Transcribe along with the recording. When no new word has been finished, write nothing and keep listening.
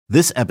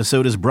This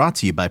episode is brought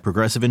to you by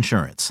Progressive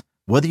Insurance.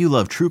 Whether you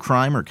love true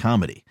crime or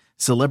comedy,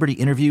 celebrity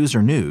interviews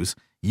or news,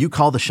 you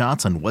call the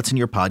shots on what's in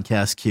your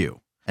podcast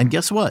queue. And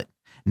guess what?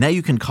 Now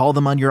you can call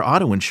them on your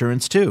auto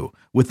insurance too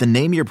with the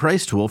Name Your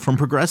Price tool from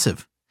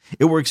Progressive.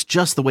 It works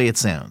just the way it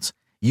sounds.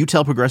 You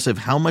tell Progressive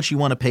how much you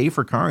want to pay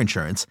for car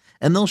insurance,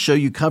 and they'll show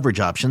you coverage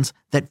options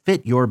that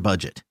fit your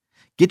budget.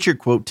 Get your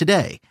quote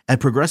today at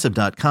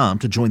Progressive.com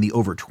to join the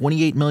over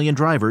 28 million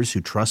drivers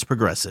who trust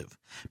Progressive.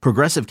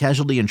 Progressive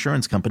Casualty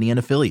Insurance Company and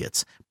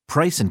Affiliates.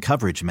 Price and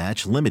coverage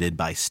match limited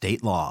by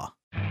state law.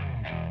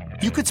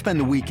 You could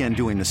spend the weekend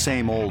doing the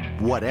same old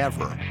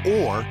whatever,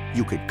 or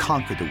you could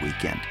conquer the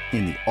weekend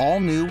in the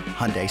all-new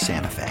Hyundai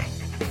Santa Fe.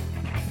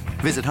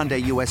 Visit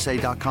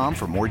HyundaiUSA.com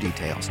for more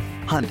details.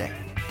 Hyundai,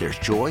 there's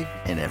joy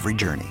in every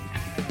journey.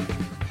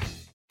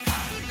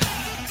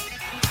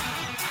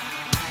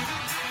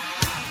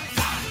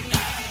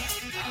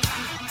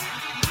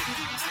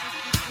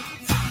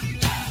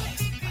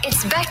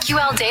 It's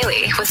BetQL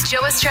Daily with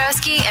Joe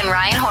Ostrowski and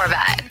Ryan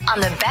Horvat on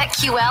the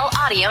BetQL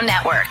Audio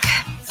Network.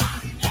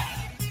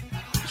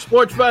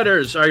 Sports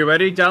bettors, are you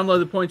ready? Download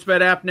the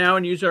PointsBet app now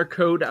and use our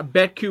code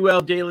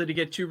BetQL Daily to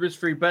get 2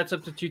 risk-free bets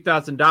up to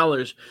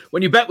 $2,000.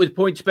 When you bet with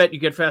PointsBet, you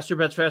get faster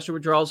bets, faster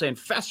withdrawals, and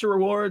faster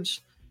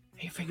rewards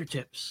at your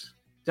fingertips.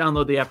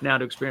 Download the app now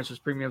to experience this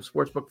premium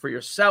sportsbook for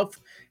yourself.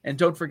 And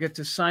don't forget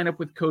to sign up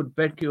with code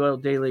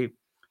BetQL Daily.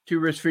 2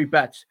 risk-free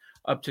bets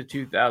up to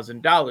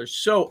 $2,000.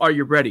 So are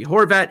you ready?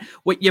 Horvat,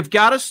 what you've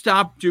got to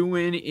stop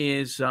doing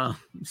is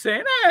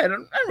saying, I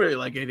don't really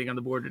like anything on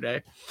the board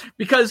today,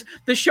 because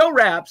the show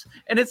wraps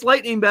and it's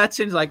lightning bets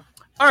and it's like,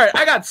 all right,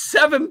 I got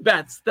 7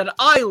 bets that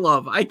I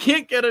love. I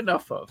can't get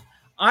enough of.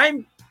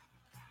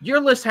 Your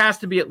list has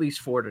to be at least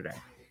 4 today.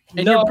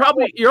 And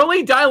you're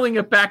only dialing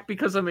it back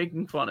because I'm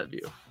making fun of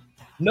you.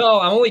 No,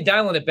 I'm only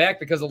dialing it back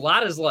because a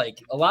lot of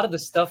the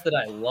stuff that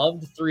I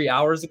loved 3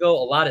 hours ago,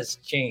 a lot has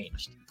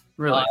changed.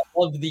 Really? I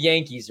loved the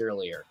Yankees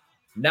earlier.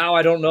 Now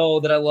I don't know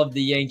that I love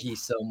the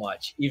Yankees so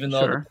much, even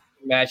though the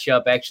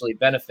matchup actually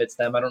benefits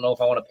them. I don't know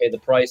if I want to pay the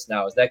price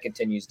now as that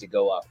continues to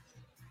go up.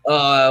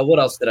 What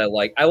else did I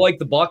like? I like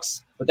the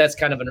Bucks, but that's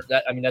kind of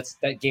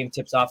that game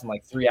tips off in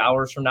like 3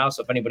 hours from now.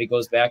 So if anybody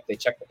goes back, they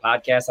check the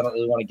podcast. I don't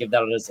really want to give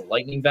that as a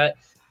lightning bet,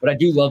 but I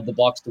do love the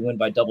Bucks to win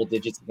by double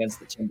digits against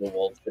the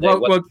Timberwolves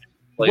today.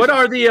 What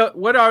are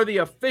the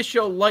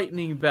official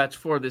lightning bets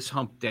for this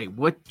hump day?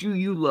 What do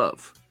you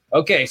love?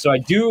 Okay, so I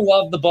do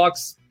love the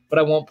Bucks, but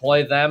I won't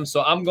play them.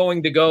 So I'm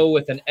going to go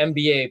with an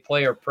NBA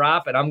player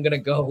prop, and I'm going to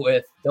go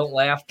with, don't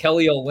laugh,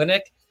 Kelly Olynyk.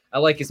 I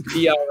like his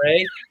PRA,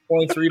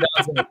 points,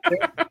 rebounds, and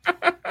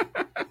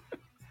assists.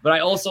 But I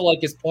also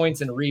like his points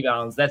and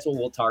rebounds. That's what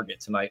we'll target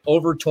tonight.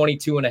 Over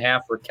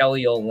 22.5 for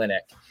Kelly Olynyk.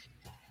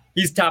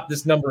 He's topped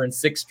this number in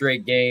 6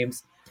 straight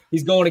games.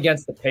 He's going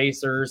against the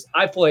Pacers.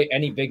 I play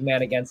any big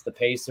man against the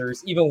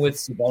Pacers, even with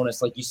Sabonis.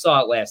 Like you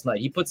saw it last night.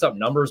 He puts up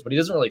numbers, but he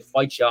doesn't really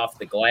fight you off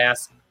the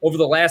glass. Over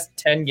the last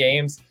 10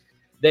 games,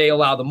 they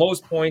allow the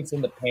most points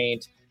in the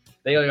paint.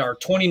 They are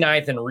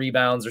 29th in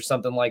rebounds or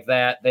something like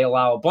that. They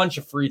allow a bunch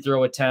of free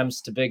throw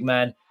attempts to big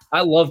men. I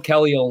love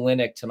Kelly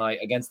Olynyk tonight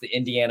against the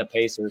Indiana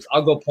Pacers.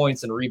 I'll go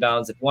points and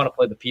rebounds. If you want to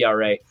play the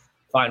PRA,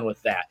 fine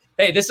with that.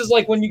 Hey, this is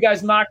like when you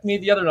guys mocked me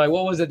the other night.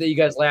 What was it that you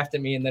guys laughed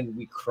at me and then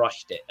we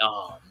crushed it?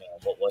 Oh, man,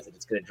 what was it?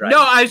 It's going to drive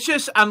me.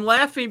 I'm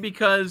laughing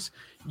because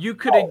you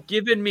could have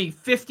given me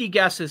 50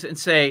 guesses and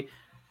say,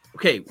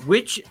 okay,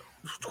 which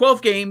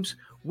 12 games,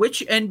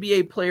 which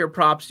NBA player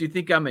props do you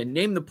think I'm going to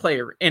name the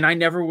player? And I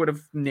never would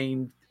have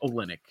named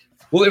Olynyk.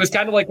 Well, it was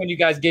kind of like when you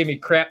guys gave me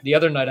crap the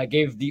other night. I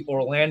gave the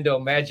Orlando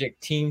Magic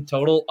team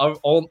total of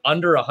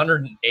under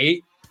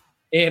 108,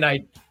 and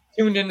I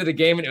tuned into the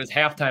game, and it was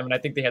halftime, and I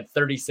think they had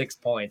 36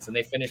 points, and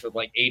they finished with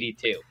like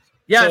 82.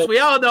 Yes, we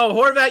all know,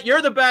 Horvat,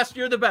 you're the best.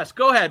 You're the best.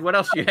 Go ahead. What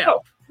else do you have?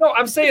 No,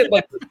 I'm saying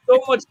like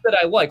so much that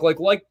I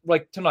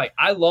like tonight.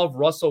 I love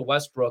Russell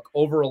Westbrook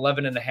over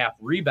 11.5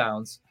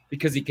 rebounds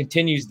because he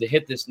continues to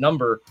hit this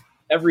number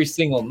every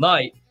single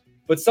night.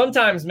 But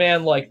sometimes,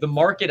 man, like the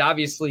market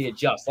obviously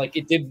adjusts, like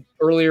it did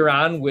earlier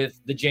on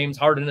with the James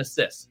Harden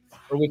assist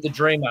or with the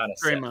Draymond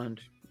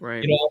assist.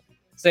 Right?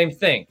 Same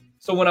thing.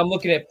 So when I'm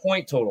looking at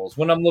point totals,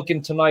 when I'm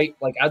looking tonight,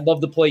 like I'd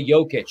love to play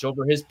Jokic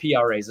over his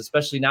PRAs,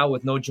 especially now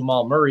with no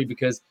Jamal Murray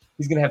because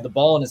he's going to have the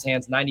ball in his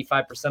hands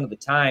 95% of the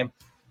time.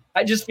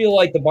 I just feel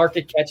like the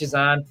market catches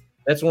on.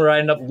 That's where I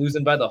end up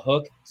losing by the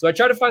hook. So I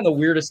try to find the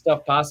weirdest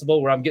stuff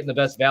possible where I'm getting the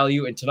best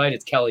value. And tonight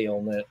it's Kelly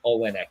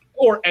Olynyk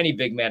or any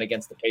big man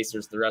against the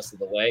Pacers the rest of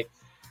the way.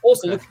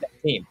 Also, look at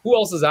that team. Who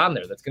else is on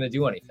there that's going to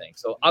do anything?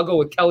 So I'll go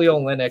with Kelly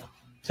Olynyk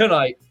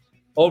tonight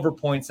over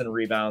points and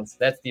rebounds.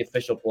 That's the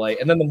official play.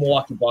 And then the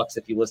Milwaukee Bucks,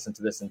 if you listen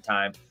to this in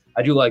time,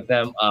 I do like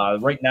them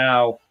right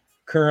now,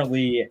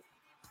 currently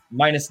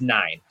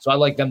 -9. So I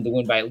like them to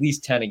win by at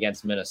least 10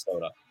 against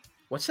Minnesota.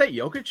 What's that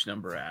Jokic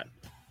number at?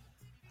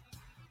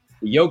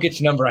 The Jokic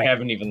number I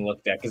haven't even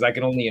looked at because I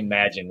can only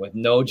imagine with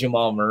no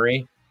Jamal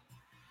Murray.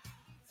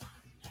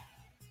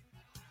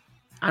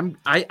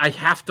 I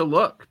have to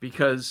look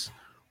because,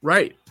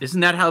 right, isn't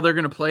that how they're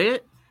going to play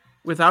it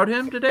without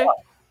him today?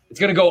 It's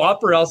going to go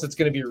up, or else it's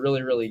going to be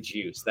really, really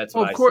juiced. That's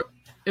what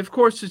of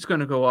course, it's going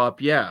to go up.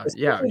 Yeah,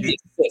 yeah. The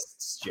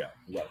assists, Joe.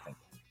 You got to think.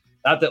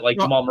 Not that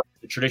Jamal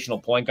Murray's the traditional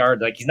point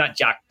guard. He's not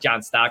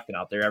John Stockton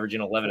out there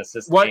averaging 11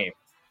 assists a game.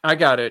 I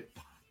got it.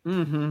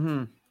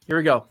 Here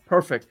we go.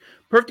 Perfect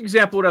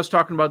example of what I was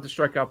talking about the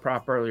strikeout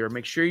prop earlier.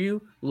 Make sure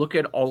you look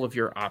at all of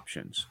your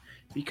options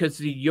because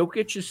the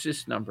Jokic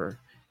assist number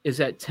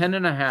is at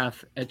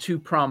 10.5 at two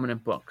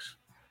prominent books.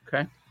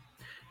 Okay.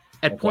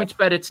 At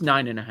PointsBet, it's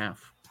 9.5.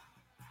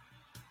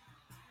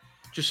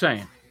 Just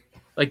saying.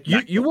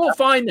 You will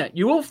find that.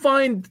 You will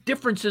find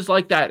differences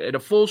like that at a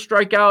full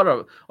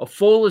strikeout, a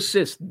full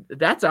assist.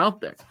 That's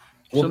out there.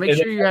 So make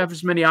sure you have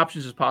as many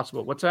options as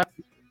possible. What's that?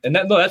 And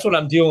that's what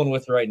I'm dealing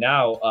with right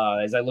now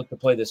as I look to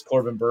play this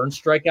Corbin Burnes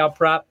strikeout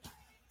prop.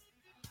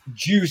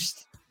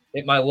 Juiced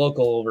at my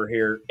local over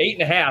here.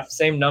 8.5,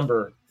 same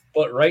number.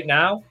 But right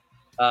now,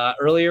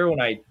 earlier when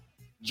I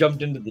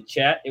jumped into the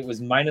chat, it was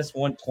minus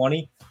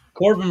 120.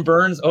 Corbin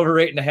Burnes over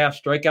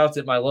 8.5 strikeouts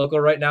at my local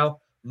right now.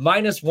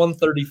 Minus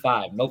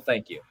 135. No,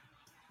 thank you.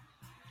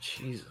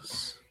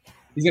 Jesus.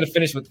 He's going to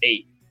finish with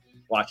 8.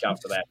 Watch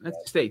out for that. That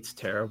state's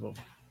terrible.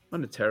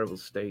 What a terrible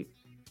state.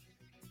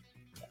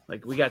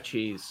 We got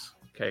cheese.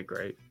 Okay,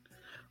 great.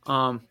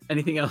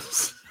 Anything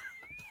else?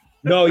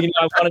 No, I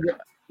wanted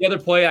the other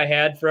play I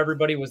had for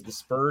everybody was the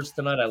Spurs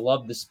tonight. I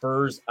love the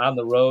Spurs on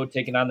the road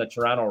taking on the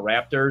Toronto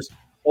Raptors.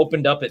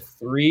 Opened up at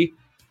 3.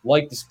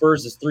 Like the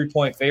Spurs as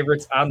 3-point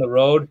favorites on the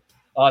road.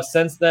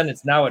 Since then,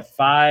 it's now at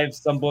 5.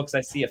 Some books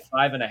I see at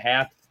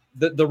 5.5.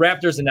 The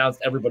Raptors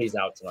announced everybody's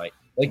out tonight.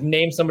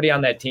 Name somebody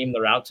on that team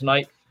they're out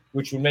tonight,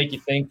 which would make you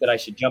think that I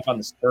should jump on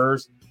the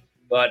Spurs.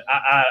 But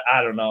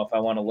I don't know if I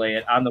want to lay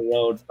it on the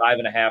road.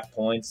 5.5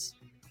 points,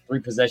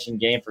 3-possession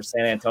game for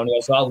San Antonio.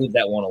 So I'll leave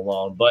that one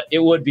alone. But it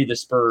would be the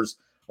Spurs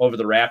over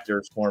the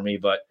Raptors for me.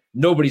 But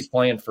nobody's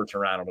playing for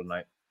Toronto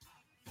tonight.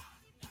 All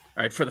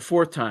right, for the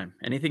 4th time.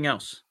 Anything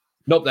else?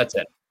 Nope, that's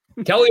it.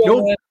 Kelly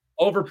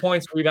over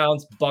points,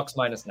 rebounds, Bucks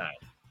 -9.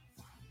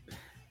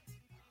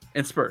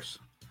 And Spurs.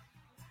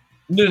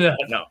 No.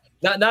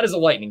 Not as a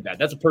lightning bet.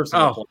 That's a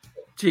personal point.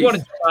 You want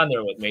to jump on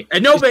there with me.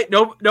 And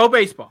no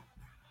baseball.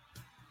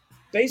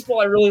 Baseball,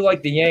 I really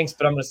like the Yanks,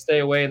 but I'm going to stay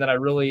away. And then I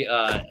really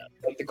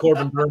like the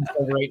Corbin Burnes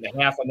over 8.5.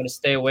 I'm going to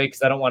stay away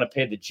because I don't want to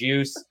pay the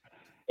juice.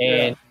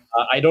 And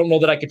I don't know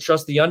that I could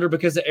trust the under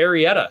because of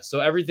Arrieta.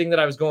 So everything that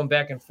I was going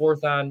back and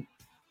forth on,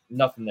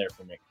 nothing there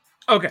for me.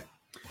 Okay.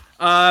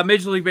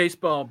 Major League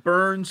Baseball,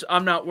 Burnes,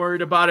 I'm not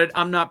worried about it.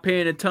 I'm not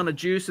paying a ton of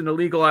juice in the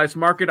legalized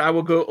market. I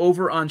will go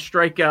over on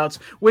strikeouts.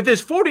 With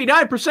his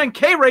 49%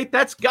 K rate,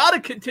 that's got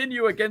to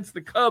continue against the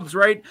Cubs,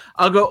 right?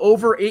 I'll go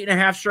over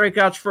 8.5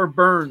 strikeouts for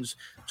Burnes.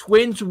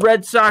 Twins,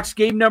 Red Sox,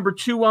 game number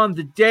 2 on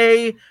the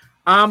day.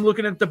 I'm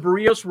looking at the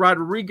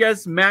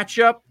Barrios-Rodriguez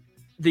matchup.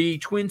 The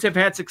Twins have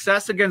had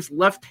success against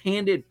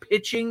left-handed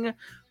pitching.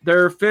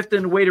 They're 5th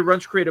in weighted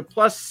runs created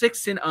plus,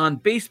 6th in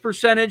on-base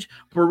percentage.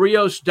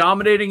 Barrios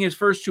dominating his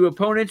first 2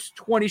 opponents,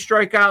 20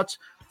 strikeouts,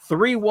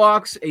 3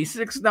 walks, a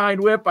 6.9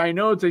 whip. I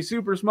know it's a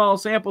super small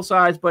sample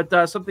size, but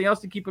something else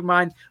to keep in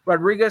mind,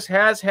 Rodriguez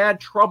has had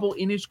trouble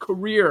in his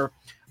career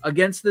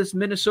against this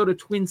Minnesota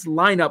Twins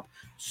lineup.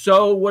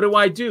 So what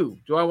do?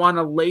 Do I want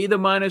to lay the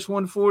minus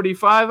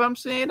 145? I'm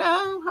saying,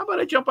 how about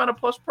I jump on a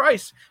plus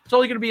price? It's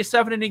only going to be a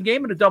 7-inning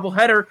game and a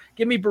doubleheader.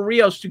 Give me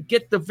Barrios to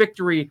get the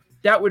victory.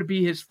 That would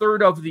be his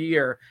 3rd of the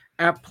year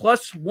at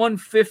plus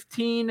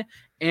 115.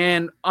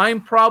 And I'm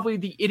probably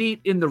the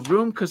idiot in the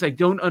room because I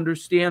don't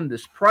understand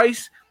this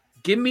price.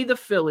 Give me the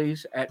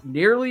Phillies at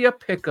nearly a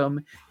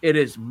pick'em. It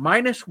is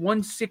minus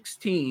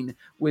 116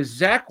 with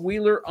Zach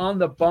Wheeler on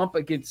the bump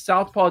against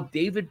southpaw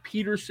David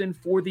Peterson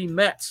for the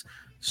Mets.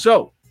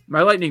 So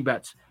my lightning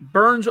bets: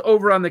 Burnes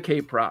over on the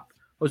K prop,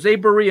 Jose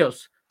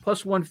Barrios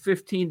plus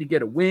 115 to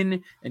get a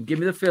win, and give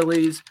me the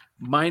Phillies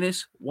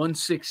minus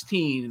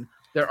 116.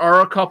 There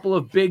are a couple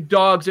of big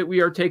dogs that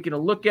we are taking a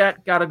look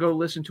at. Got to go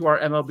listen to our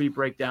MLB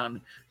breakdown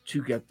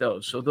to get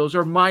those. So those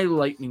are my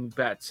lightning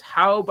bets.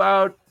 How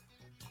about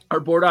our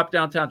board op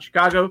downtown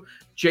Chicago?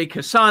 Jake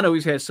Hassan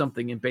always has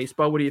something in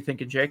baseball. What are you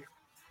thinking, Jake?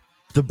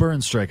 The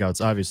Burnes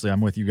strikeouts, obviously,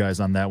 I'm with you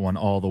guys on that one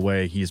all the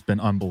way. He's been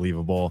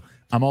unbelievable.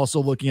 I'm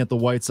also looking at the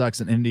White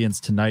Sox and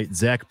Indians tonight.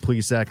 Zach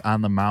Plesac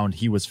on the mound.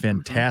 He was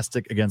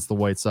fantastic against the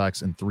White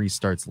Sox in 3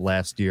 starts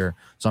last year.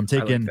 So I'm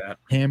taking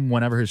him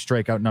whenever his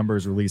strikeout number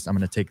is released. I'm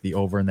going to take the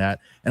over in that.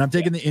 And I'm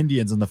taking the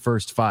Indians in the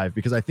first 5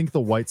 because I think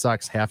the White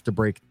Sox have to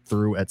break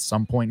through at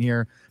some point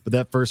here. But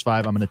that first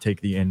 5, I'm going to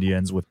take the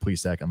Indians with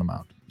Plesac on the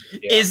mound.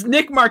 Yeah. Is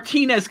Nick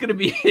Martinez going to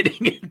be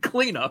hitting in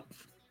cleanup?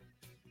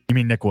 You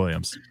mean Nick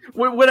Williams?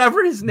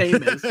 Whatever his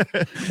name is.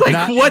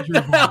 What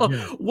the hell?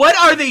 What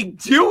are they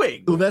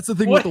doing? Well, that's the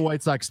thing with the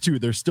White Sox, too.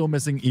 They're still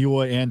missing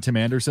Eloy and Tim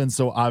Anderson,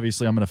 so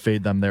obviously I'm going to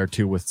fade them there,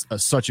 too, with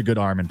such a good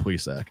arm in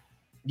Plesac.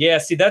 Yeah,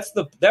 see, that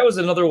was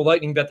another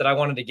lightning bet that I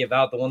wanted to give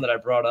out. The one that I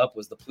brought up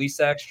was the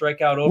Plesac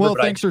strikeout over. Well,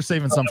 thanks for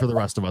saving some for the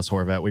rest of us,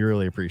 Horvat. We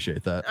really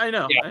appreciate that. I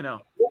know.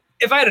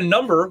 If I had a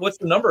number, what's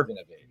the number going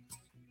to be?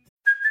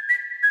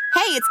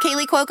 Hey, it's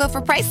Kaylee Cuoco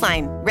for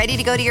Priceline. Ready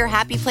to go to your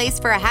happy place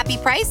for a happy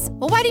price?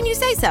 Well, why didn't you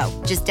say so?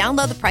 Just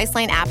download the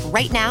Priceline app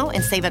right now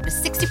and save up to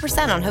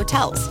 60% on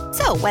hotels.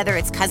 So whether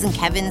it's Cousin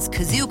Kevin's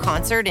Kazoo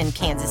Concert in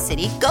Kansas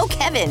City, go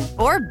Kevin,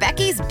 or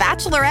Becky's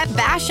Bachelorette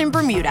Bash in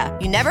Bermuda,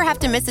 you never have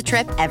to miss a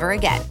trip ever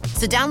again.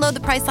 So download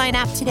the Priceline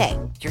app today.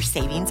 Your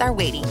savings are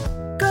waiting.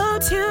 Go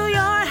to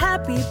your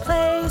happy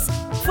place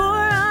for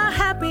a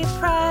happy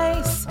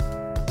price.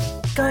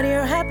 Go to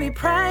your happy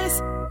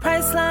price,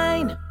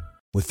 Priceline.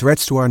 With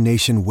threats to our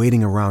nation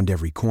waiting around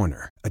every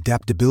corner,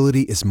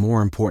 adaptability is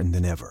more important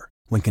than ever.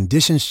 When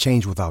conditions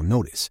change without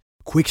notice,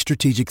 quick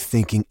strategic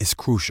thinking is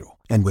crucial.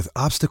 And with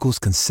obstacles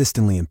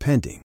consistently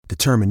impending,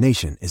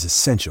 determination is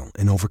essential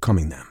in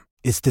overcoming them.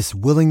 It's this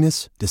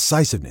willingness,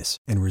 decisiveness,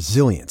 and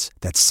resilience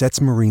that sets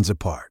Marines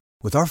apart.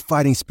 With our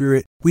fighting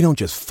spirit, we don't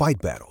just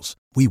fight battles,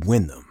 we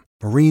win them.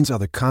 Marines are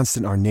the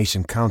constant our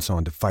nation counts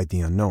on to fight the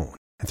unknown.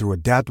 And through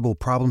adaptable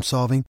problem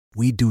solving,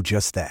 we do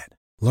just that.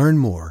 Learn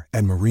more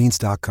at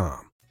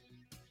marines.com.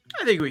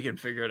 I think we can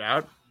figure it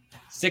out.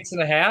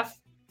 6.5.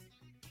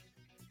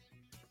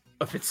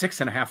 If it's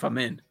 6.5, I'm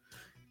in.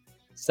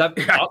 7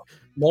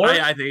 more.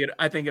 I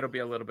think it'll be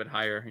a little bit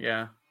higher.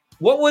 Yeah.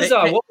 What was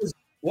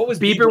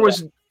Bieber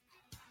was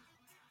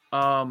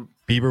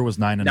Bieber was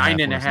 9.5.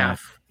 9.5.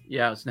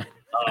 Yeah, it was 9.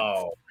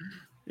 Oh,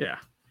 yeah,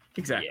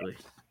 exactly.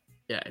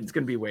 Yeah, it's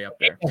gonna be way up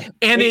there.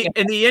 And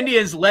the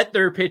Indians let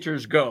their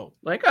pitchers go.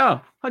 Like,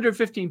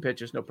 115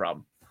 pitches, no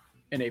problem.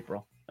 In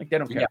April. Like, they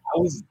don't care.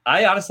 Yeah,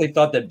 I honestly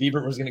thought that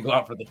Bieber was going to go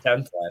out for the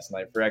 10th last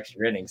night for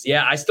extra innings.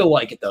 Yeah, I still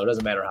like it, though. It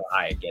doesn't matter how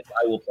high it gets.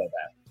 I will play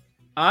that.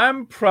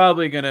 I'm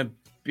probably going to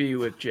be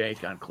with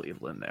Jake on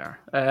Cleveland there.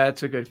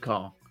 That's a good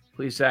call.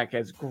 Plesac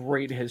has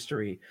great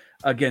history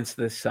against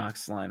this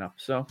Sox lineup.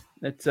 So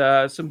it's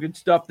some good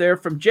stuff there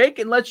from Jake.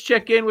 And let's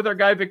check in with our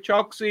guy, Vic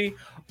Chalksey,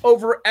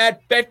 over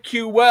at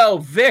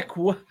BetQL. Vic,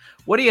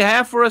 what do you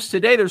have for us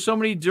today? There's so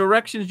many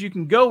directions you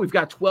can go. We've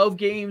got 12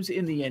 games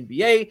in the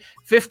NBA,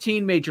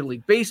 15 Major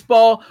League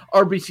Baseball,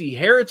 RBC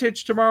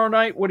Heritage tomorrow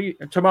morning. What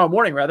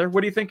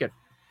are you thinking?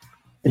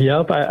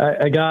 Yep,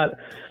 I got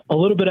a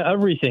little bit of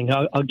everything.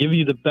 I'll give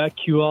you the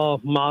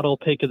BetQL model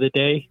pick of the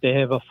day. They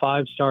have a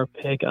 5-star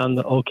pick on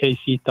the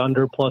OKC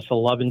Thunder plus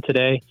 11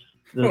 today.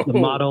 The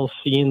model's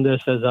seeing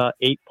this as a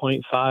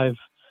 8.5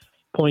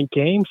 point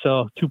game,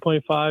 so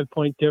 2.5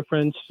 point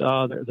difference.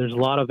 There's a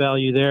lot of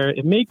value there.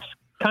 It makes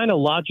kind of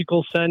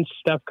logical sense.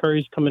 Steph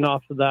Curry's coming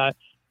off of that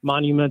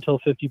monumental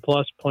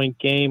 50-plus point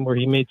game where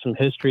he made some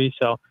history,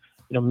 so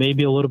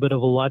maybe a little bit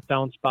of a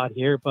letdown spot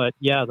here. But,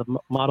 yeah, the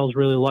model's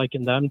really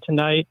liking them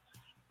tonight.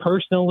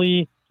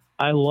 Personally,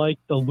 I like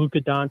the Luka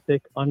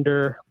Doncic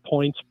under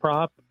points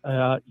prop.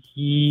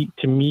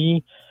 To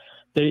me,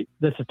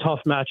 that's a tough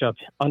matchup.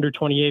 Under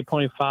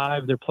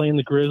 28.5, they're playing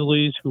the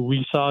Grizzlies, who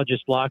we saw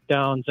just lock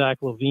down Zach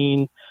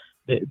LaVine.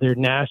 They're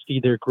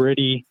nasty. They're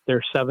gritty.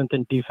 They're 7th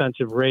in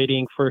defensive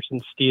rating, 1st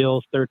in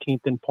steals,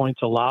 13th in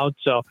points allowed.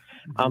 So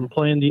I'm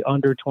playing the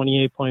under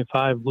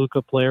 28.5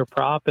 Luka player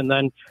prop. And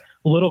then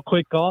a little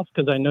quick golf,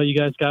 because I know you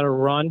guys got to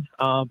run,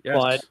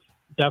 but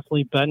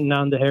definitely betting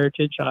on the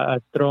Heritage.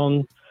 I've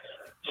thrown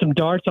some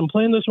darts. I'm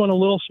playing this one a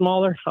little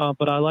smaller,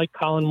 but I like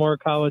Colin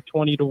Morikawa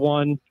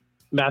 20-1,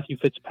 Matthew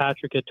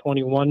Fitzpatrick at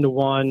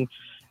 21-1,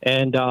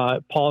 and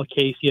Paul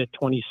Casey at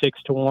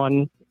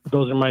 26-1.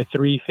 Those are my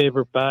 3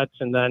 favorite bets.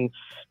 And then,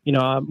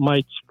 I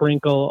might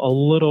sprinkle a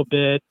little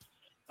bit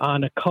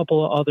on a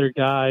couple of other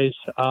guys.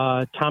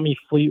 Tommy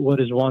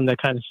Fleetwood is one that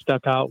kind of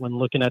stuck out when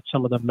looking at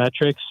some of the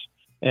metrics,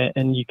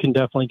 and you can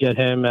definitely get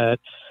him at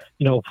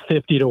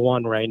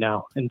 50-1 right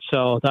now. And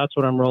so that's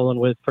what I'm rolling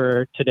with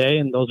for today.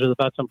 And those are the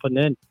bets I'm putting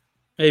in.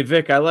 Hey,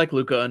 Vic, I like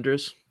Luka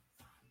unders.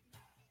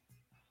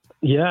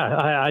 Yeah,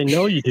 I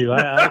know you do.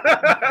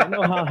 I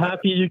know how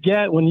happy you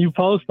get when you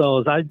post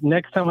those.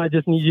 Next time I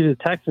just need you to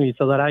text me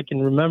so that I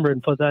can remember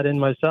and put that in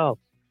myself.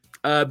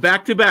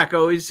 Back to back,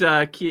 always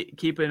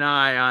keep an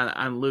eye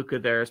on Luka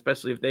there,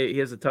 especially if he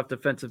has a tough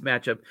defensive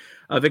matchup.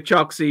 Vic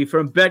Chalksey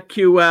from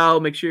BetQL.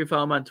 Make sure you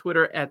follow him on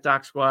Twitter at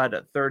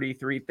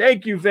DocSquad33.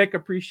 Thank you, Vic.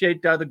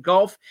 Appreciate the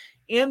golf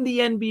and the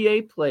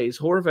NBA plays.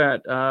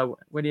 Horvat,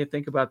 what do you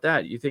think about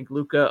that? You think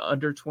Luka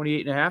under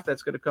 28.5?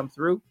 That's going to come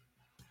through?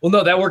 Well,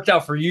 no, that worked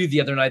out for you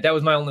the other night. That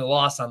was my only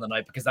loss on the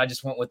night because I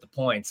just went with the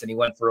points, and he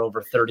went for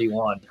over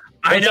 31.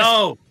 I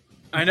know.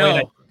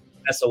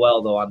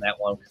 SOL, though, on that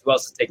one. Who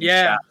else is taking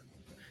a shot?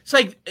 It's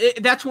like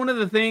that's one of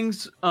the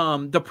things.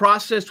 The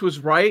process was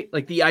right.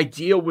 Like, the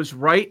idea was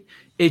right.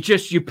 It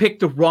just you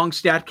picked the wrong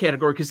stat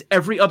category because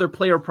every other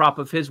player prop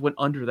of his went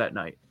under that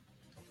night.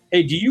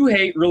 Hey, do you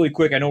hate really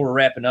quick? I know we're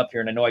wrapping up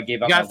here, and I know I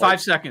gave out. You got 5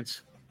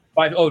 seconds.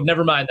 5. Oh,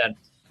 never mind then.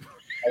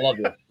 I love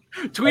you.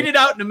 Tweet it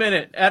out in a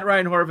minute at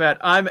Ryan Horvat.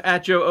 I'm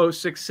at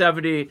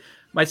Joe0670.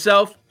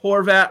 Myself,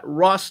 Horvat,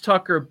 Ross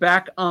Tucker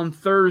back on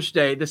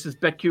Thursday. This is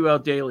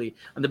BetQL Daily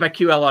on the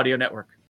BetQL Audio Network.